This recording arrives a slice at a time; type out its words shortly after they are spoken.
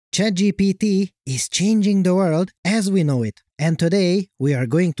ChatGPT is changing the world as we know it, and today we are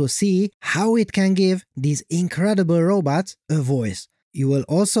going to see how it can give these incredible robots a voice. You will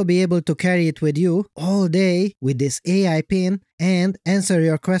also be able to carry it with you all day with this AI pin and answer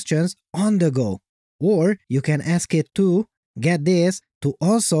your questions on the go. Or you can ask it to, get this, to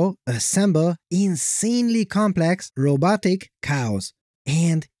also assemble insanely complex robotic cows.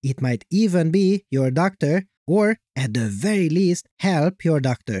 And it might even be your doctor, or at the very least help your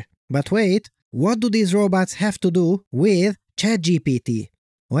doctor. But wait, what do these robots have to do with ChatGPT?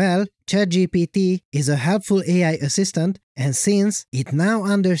 Well, ChatGPT is a helpful AI assistant, and since it now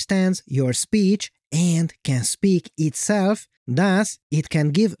understands your speech and can speak itself, thus it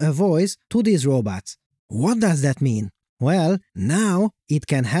can give a voice to these robots. What does that mean? Well, now it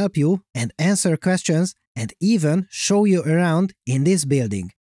can help you and answer questions and even show you around in this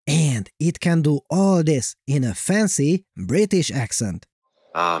building. And it can do all this in a fancy British accent.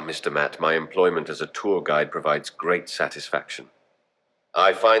 Ah, Mr. Matt, my employment as a tour guide provides great satisfaction.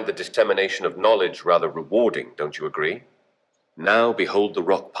 I find the dissemination of knowledge rather rewarding, don't you agree? Now behold the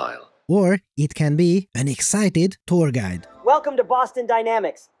rock pile. Or it can be an excited tour guide. Welcome to Boston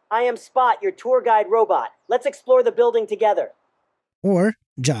Dynamics. I am Spot, your tour guide robot. Let's explore the building together. Or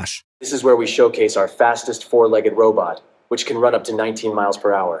Josh. This is where we showcase our fastest four-legged robot, which can run up to 19 miles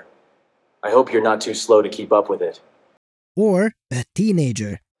per hour. I hope you're not too slow to keep up with it. Or a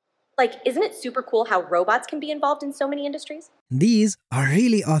teenager. Like, isn't it super cool how robots can be involved in so many industries? These are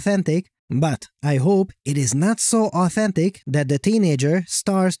really authentic, but I hope it is not so authentic that the teenager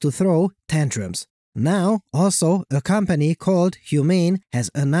starts to throw tantrums. Now, also, a company called Humane has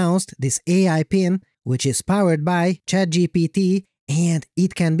announced this AI pin, which is powered by ChatGPT, and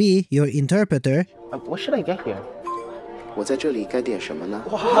it can be your interpreter. What should I get here?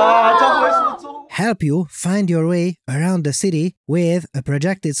 Help you find your way around the city with a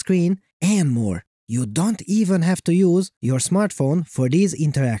projected screen and more. You don't even have to use your smartphone for these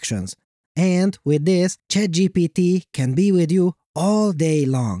interactions. And with this, ChatGPT can be with you all day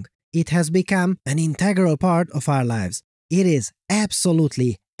long. It has become an integral part of our lives. It is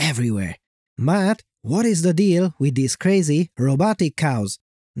absolutely everywhere. But what is the deal with these crazy robotic cows?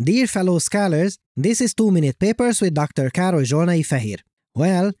 Dear fellow scholars, this is 2-minute papers with Dr. Károly Zsolnai Fehér.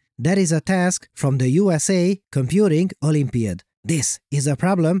 Well, that is a task from the USA Computing Olympiad. This is a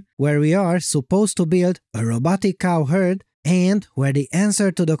problem where we are supposed to build a robotic cow herd and where the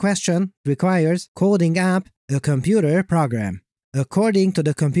answer to the question requires coding up a computer program. According to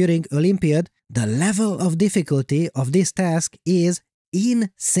the Computing Olympiad, the level of difficulty of this task is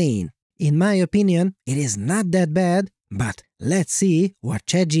insane. In my opinion, it is not that bad, but let's see what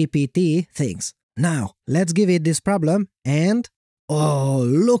ChatGPT thinks. Now, let's give it this problem and... oh,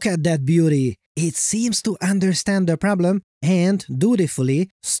 look at that beauty! It seems to understand the problem and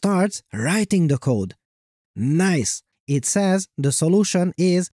dutifully starts writing the code. Nice! It says the solution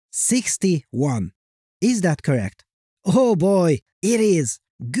is 61. Is that correct? Oh boy, it is!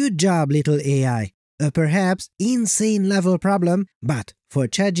 Good job, little AI. A perhaps insane level problem, but for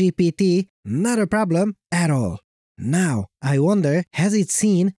ChatGPT, not a problem at all. Now, I wonder, has it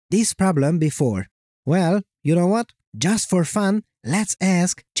seen this problem before? Well, you know what? Just for fun, let's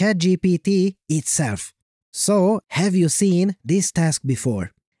ask ChatGPT itself. So, have you seen this task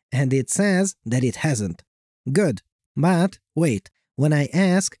before? And it says that it hasn't. Good. But wait, when I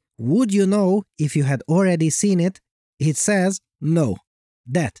ask, would you know if you had already seen it? It says no.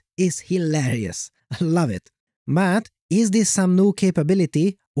 That is hilarious. Love it. But is this some new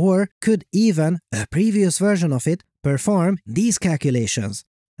capability, or could even a previous version of it perform these calculations?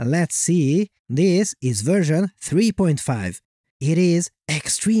 Let's see. This is version 3.5. It is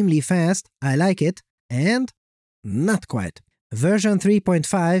extremely fast, I like it, and not quite. Version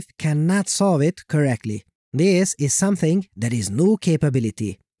 3.5 cannot solve it correctly. This is something that is new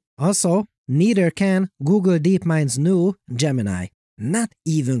capability. Also, neither can Google DeepMind's new Gemini. Not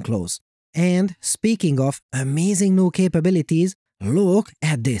even close. And speaking of amazing new capabilities, look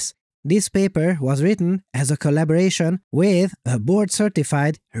at this. This paper was written as a collaboration with a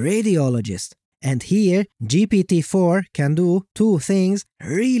board-certified radiologist. And here, GPT-4 can do two things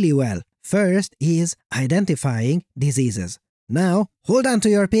really well. First is identifying diseases. Now, hold on to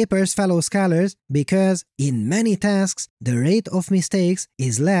your papers, fellow scholars, because in many tasks, the rate of mistakes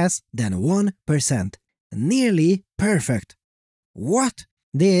is less than 1%. Nearly perfect. What?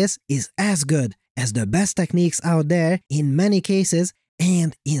 This is as good as the best techniques out there in many cases,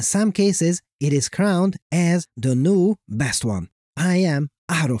 and in some cases, it is crowned as the new best one. I am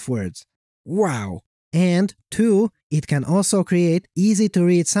out of words. Wow! And 2, it can also create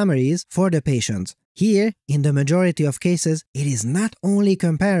easy-to-read summaries for the patients. Here, in the majority of cases, it is not only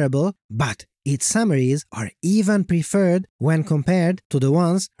comparable, but its summaries are even preferred when compared to the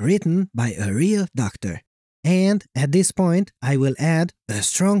ones written by a real doctor. And at this point, I will add a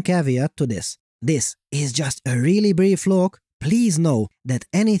strong caveat to this. This is just a really brief look. Please know that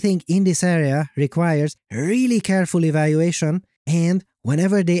anything in this area requires really careful evaluation, and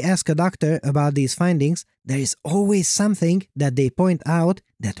whenever they ask a doctor about these findings, there is always something that they point out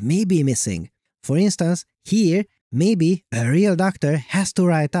that may be missing. For instance, here, maybe a real doctor has to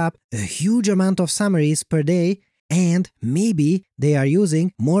write up a huge amount of summaries per day, and maybe they are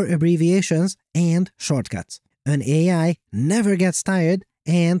using more abbreviations and shortcuts. An AI never gets tired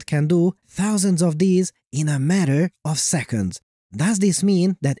and can do thousands of these in a matter of seconds. Does this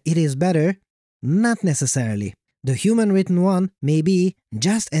mean that it is better? Not necessarily. The human-written one may be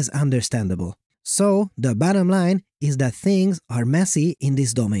just as understandable. So, the bottom line is that things are messy in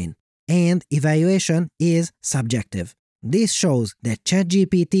this domain, and evaluation is subjective. This shows that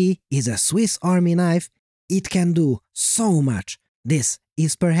ChatGPT is a Swiss Army knife. It can do so much. This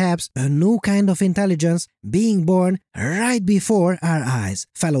is perhaps a new kind of intelligence being born right before our eyes,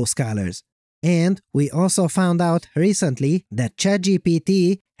 fellow scholars. And we also found out recently that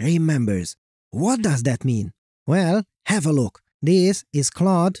ChatGPT remembers. What does that mean? Well, have a look. This is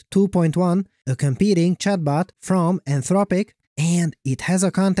Claude 2.1, a competing chatbot from Anthropic, and it has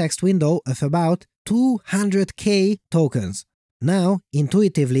a context window of about 200k tokens. Now,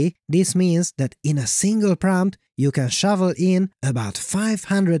 intuitively, this means that in a single prompt, you can shovel in about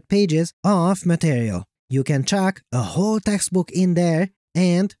 500 pages of material. You can chuck a whole textbook in there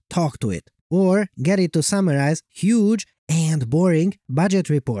and talk to it, or get it to summarize huge and boring budget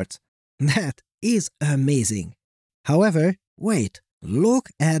reports. That is amazing. However, wait, look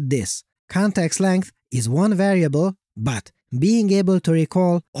at this. Context length is one variable, but being able to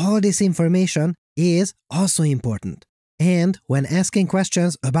recall all this information is also important. And when asking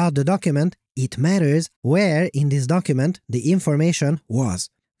questions about the document, it matters where in this document the information was.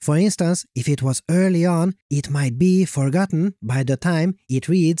 For instance, if it was early on, it might be forgotten by the time it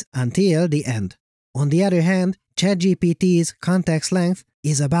reads until the end. On the other hand, ChatGPT's context length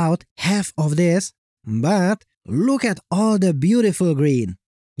is about half of this, but look at all the beautiful green.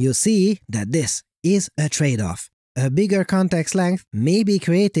 You see that this is a trade-off. A bigger context length may be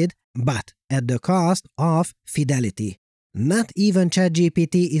created, but at the cost of fidelity. Not even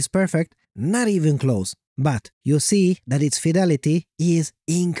ChatGPT is perfect, not even close, but you see that its fidelity is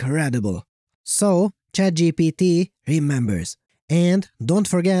incredible. So, ChatGPT remembers. And don't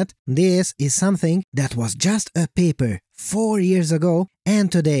forget, this is something that was just a paper 4 years ago,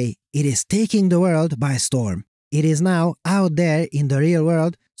 and today it is taking the world by storm. It is now out there in the real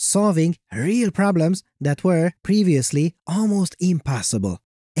world, solving real problems that were previously almost impossible.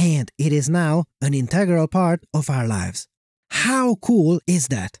 And it is now an integral part of our lives. How cool is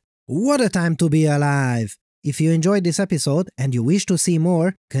that? What a time to be alive! If you enjoyed this episode and you wish to see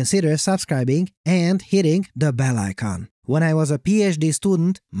more, consider subscribing and hitting the bell icon. When I was a PhD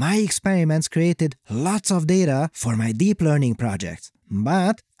student, my experiments created lots of data for my deep learning projects.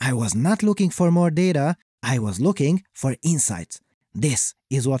 But I was not looking for more data, I was looking for insights. This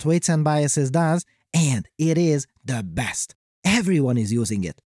is what Weights and Biases does, and it is the best. Everyone is using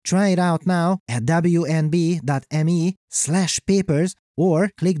it. Try it out now at wnb.me/papers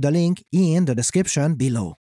or click the link in the description below.